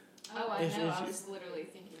V. Oh, I If- know. if- I was literally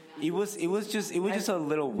thinking that. It was just a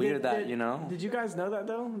little weird that you know. Did you guys know that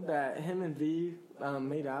though? That him and V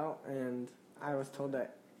made out, and I was told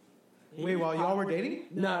that. Wait, while y'all were dating?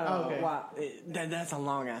 No, Oh, okay. wow, that's a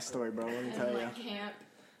long ass story, bro. Let me tell And you. like camp.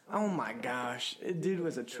 Oh my gosh, dude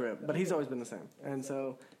was a trip, but he's always been the same. And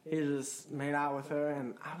so he just made out with her,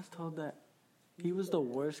 and I was told that he was the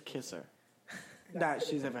worst kisser that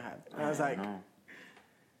she's ever had. And I was like, No.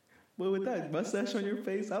 Well, with that mustache on your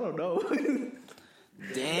face, I don't know.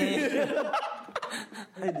 Damn.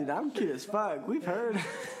 hey, dude, I'm cute as fuck. We've heard.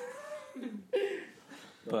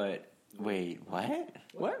 But wait, what?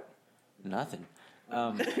 What? Nothing.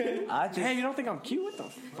 I just. Hey, you don't think I'm cute? What the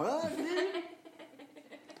fuck, dude?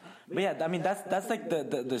 But yeah, I mean that's like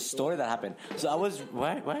the story that happened. So I was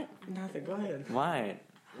what? Nothing. Go ahead. Why?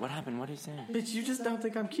 What happened? What are you saying? Bitch, you just don't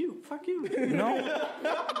think I'm cute. Fuck you. No.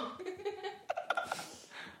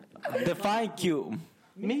 Define cute.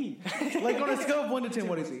 Me. Like on a scale of 1 to 10,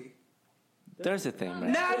 what is he? There's a thing,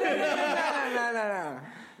 right? No.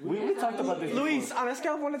 We talked about this. Luis, on a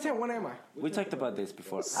scale of 1 to 10, what am I? We talked about this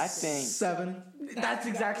before. I think 7, That's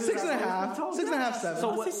exactly 6.5, 6.5, 7.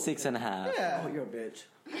 so. What's 6.5? Yeah. Oh, you're a bitch.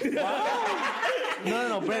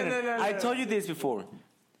 No, Brandon. No. I told you this before.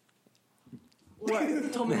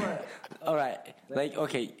 What? Tell me what. All right, like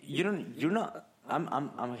okay, you're not.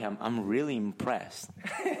 I'm really impressed.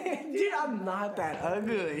 Dude, I'm not that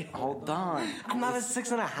ugly. Hold on. I'm not a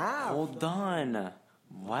 6.5. Hold on.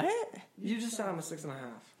 What? You just said I'm a 6.5.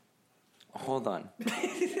 Hold on.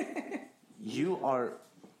 You are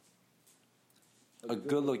a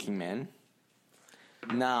good-looking man.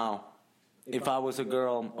 Now, if I was a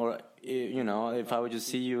girl, or you know, if I would just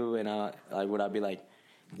see you and would I be like,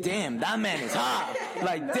 damn, that man is hot.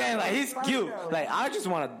 Like, damn, like he's cute. Like, I just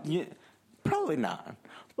want to. Probably not.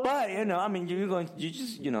 But you know, I mean, you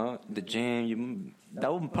just, you know, the gym.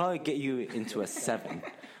 That would probably get you into a 7,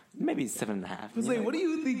 maybe 7.5. Jose, what do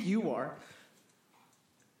you think you are?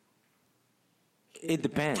 It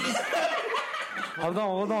depends. Hold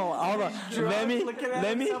on. Let me.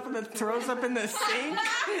 And then throws up in the sink.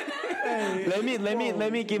 Let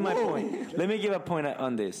me give my point. Let me give a point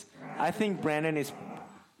on this. I think Brandon is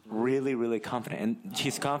really, really confident, and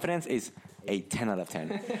his confidence is a 10 out of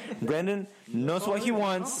 10. Brandon knows what he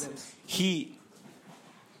wants. He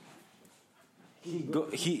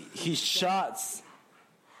shots,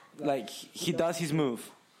 like he does his move.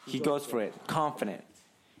 He goes for it, confident.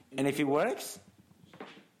 And if it works,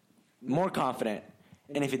 more confident.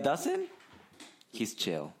 And if it doesn't, he's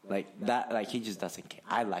chill. Like that, like he just doesn't care.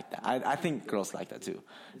 I like that. I think girls like that too.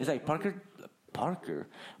 It's like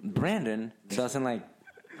Brandon doesn't like,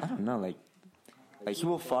 I don't know, like he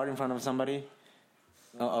will fart in front of somebody,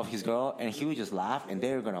 of his girl, and he would just laugh, and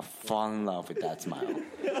they're gonna fall in love with that smile.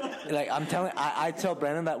 Like I tell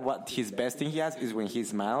Brandon that what his best thing he has is when he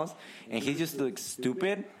smiles, and he just looks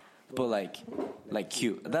stupid, but like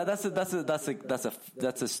cute. That's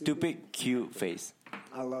a stupid cute face.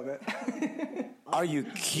 I love it. Are you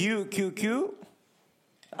cute?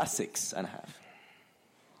 A 6.5.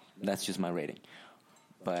 That's just my rating.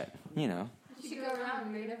 But you know. You should go around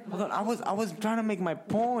and rate everyone. Hold on, I was trying to make my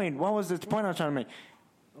point. What was the point I was trying to make?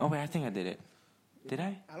 Oh wait, I think I did it. Did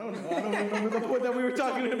I? I don't know. I don't remember the point that we were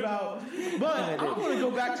talking about. But I want to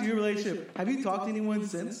go back to your relationship. Have you talked to anyone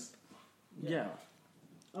since? Yeah.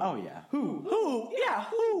 Oh yeah. Who? Yeah,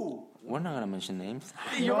 who? We're not gonna mention names.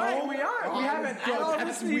 You're right, we are. We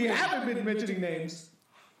haven't been mentioning names.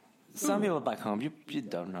 Some people back home, you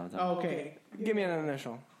don't know them. Okay. Give me an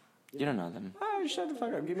initial. You don't know them. Oh, shut the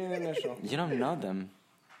fuck up. Give me an initial. You don't know them.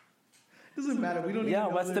 Doesn't matter. We don't. Yeah, even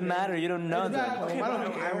know what's their the names. matter? You don't know them. Exactly. I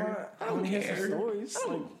don't care. I want to hear some stories.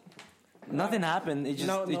 Nothing happened. It's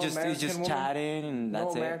just American woman? chatting and that's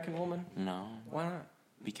No it. American woman? No, Why not?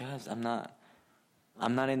 because I'm not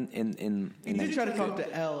in You did try to talk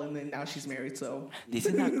to Elle, and then now she's married. So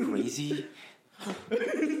Isn't that crazy?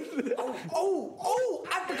 Oh,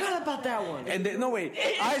 I forgot about that one. And then, no wait,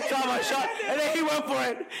 I saw my shot, and then he went for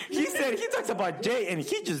it. He said he talks about Jay, and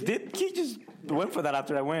he just went for that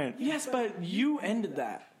after I went. Yes, but you ended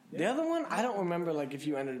that. The other one, I don't remember like if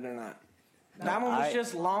you ended it or not. That one was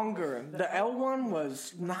just longer. The L one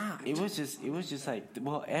was not. It was just like,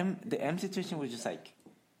 well, the M situation was just like,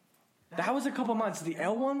 That was a couple months. The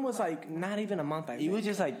L one was like not even a month. I think. it was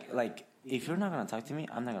just like if you're not gonna talk to me,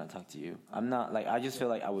 I'm not gonna talk to you. I'm not like, I just feel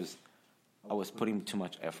like I was putting too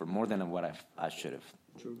much effort, more than what I should have.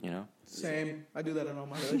 True. You know. same. I do that in all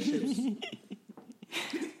my relationships.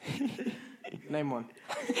 Name one.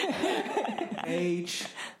 H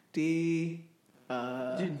D.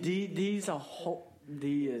 Dude, D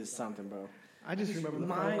is something, bro. I just remember the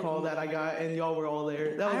My- phone call that I got, and y'all were all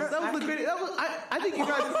there. That was the great. I think you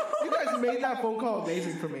guys made that phone call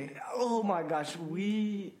amazing for me. Oh my gosh,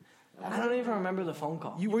 I don't even remember the phone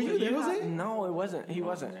call. Were you there, Jose? No, it wasn't. He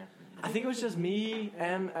wasn't. I think it was just me,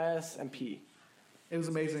 M, S, and P. It was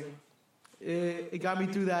amazing. It got me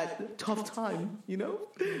through that tough time, you know?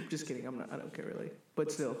 Just kidding. I don't care really.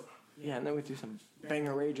 But still. Yeah, and then we threw some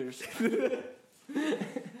banger ragers.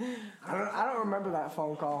 I don't remember that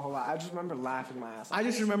phone call a whole lot. I just remember laughing my ass off. I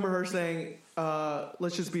just remember her saying,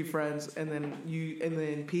 let's just be friends, and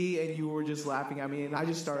then P and you were just laughing at me, and I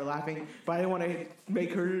just started laughing, but I didn't want to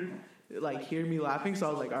make her like hear me laughing, so I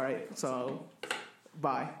was like, all right, so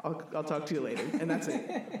bye. I'll talk to you later. And that's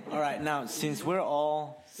it. All right, now since we're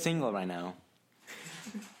all single right now,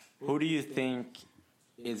 who do you think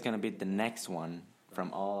is gonna be the next one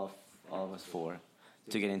from all of us four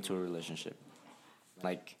to get into a relationship?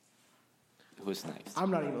 Like, who's next? I'm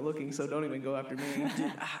not even looking, so don't even go after me.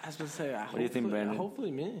 I was supposed to say, What do you think, Brandon? Hopefully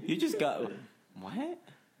me. You just got what?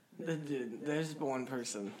 Dude, there's one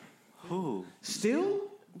person. Who? Still?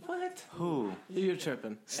 What? Who? You're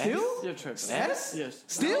tripping. Still? You're tripping. S? Yes.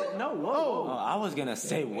 Still? No, whoa. Oh, I was gonna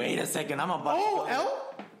say, wait a second, I'm about. Oh,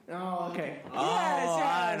 L? Oh, okay. No.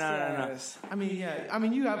 I mean, yeah. I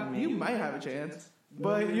mean, you might have a chance,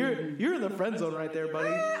 but you're in the friend zone right there,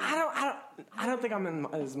 buddy. I don't think I'm in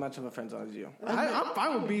as much of a friend zone as you. I'm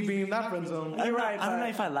fine with being in that friend zone. You're right. I don't know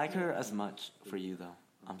if I like her as much for you though.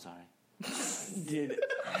 I'm sorry. Dude,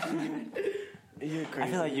 you're crazy.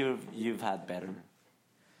 I feel like you've had better.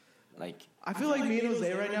 like. I feel like me and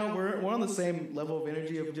Jose right now, we're on the same level of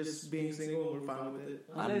energy of just being single and we're fine with it.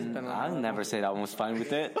 I'll never say that I was fine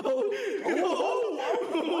with it.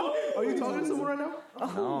 Are you talking to someone right now?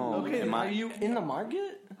 No. Okay, Am Are I, you in the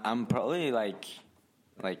market? I'm probably like,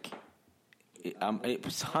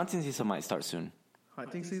 hunting season might start soon.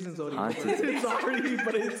 Hunting season's already Hunting over. It's already,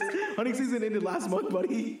 but hunting season ended last month,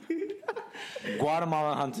 buddy.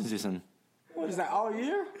 Guatemala hunting season. What is that, all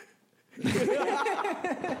year?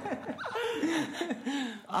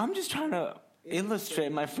 I'm just trying to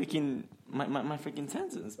illustrate my freaking my freaking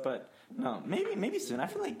sentence, but no, maybe soon. I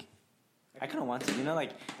feel like I kind of want to,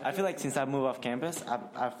 like I feel like since I moved off campus,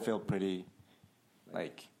 I feel pretty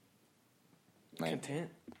like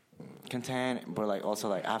content, but like also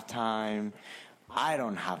like I have time. I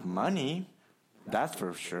don't have money, that's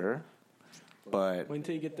for sure. But Wait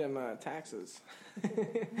until you get them taxes.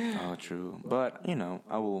 oh, true. But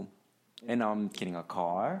I will. And now I'm getting a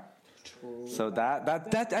car. So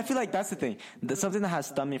that I feel like that's the thing. Something that has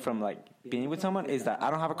stopped me from like being with someone is that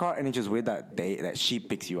I don't have a car, and it's just weird that that she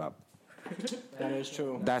picks you up. That is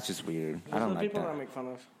true. That's just weird. I don't Some like people that. I make fun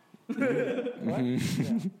of. Well,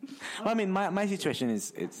 I mean, my situation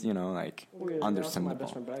is it's like My best understandable.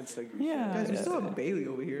 friend, but I'd still Yeah. Guys, we still have Bailey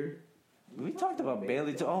over here. We talked about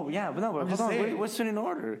Bailey too. Oh yeah, but no, hold just on. saying. What's soon in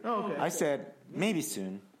order? Oh, okay. I said maybe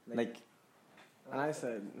soon. Like And I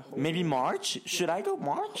said, maybe March. Should I go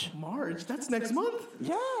March? March? That's next month?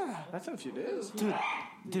 Yeah. that's in a few days.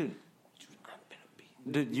 Dude,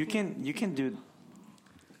 you can do.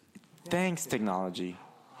 Thanks technology,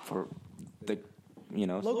 for the,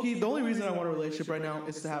 Low key, the only reason I want a relationship right now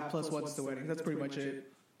is to have +1s to weddings. That's pretty much it.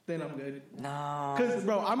 Then I'm good. No. Cause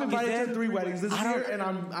bro, I'm invited to 3 weddings this I don't- year, and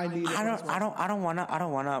I need. I don't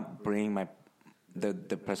wanna bring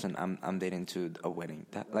the person I'm dating to a wedding.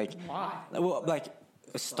 That like Why? well like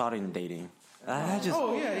starting dating. That's just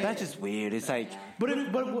that's just weird. It's like Wedding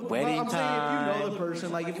I'm saying if you know time. the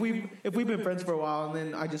person, like if we've been friends for a while and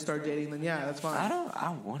then I just start dating, then yeah, that's fine.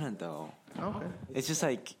 I wouldn't though. Okay. It's just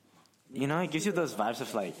like it gives you those vibes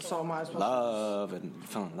of like So am I supposed to- love and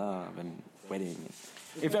fall in love and wedding.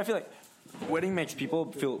 If I feel like wedding makes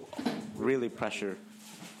people feel really pressure.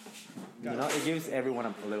 It gives everyone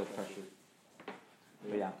a little pressure.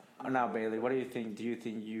 But yeah. Now, Bailey, what do you think? Do you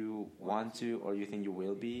think you want to, or you think you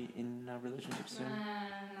will be in a relationship soon?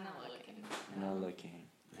 Not looking. Not looking.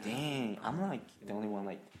 Dang, I'm like the only one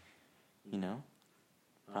like,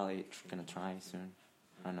 probably gonna try soon.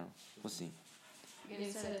 I don't know. We'll see. You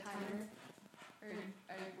gonna set a timer or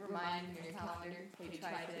remind in your calendar. Hey,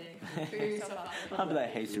 try today. Figure yourself out. I'll be like,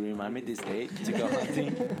 hey, Siri, remind me this date to go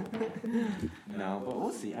hunting. No, but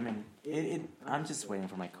we'll see. I mean, I'm just waiting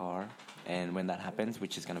for my car, and when that happens,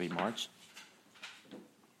 which is gonna be March,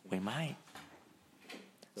 we might.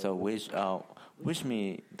 So wish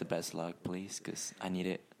me the best luck, please, because I need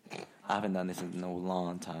it. I haven't done this in a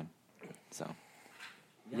long time. So,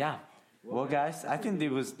 yeah. Well, guys, I think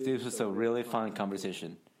this was a really fun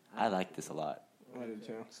conversation. I like this a lot. I did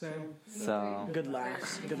too. Same. So, Good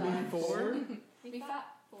laughs. Good We laughs. 4. We got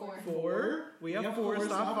 4. 4. We have 4. It's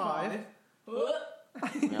not 5.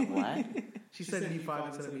 we have what? She said B5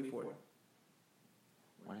 instead of B4.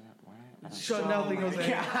 What is that? What? I don't- Shut nothing,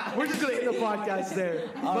 Jose. We're just gonna end the podcast there.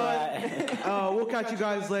 All right. We'll catch you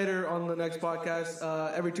guys later on the next podcast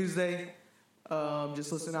every Tuesday.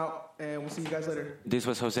 Just listen out, and we'll see you guys later. This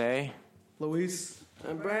was Jose. Luis,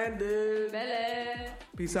 And Brandon. Belle.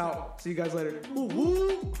 peace out. See you guys later. Woo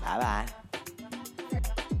woo. Bye bye.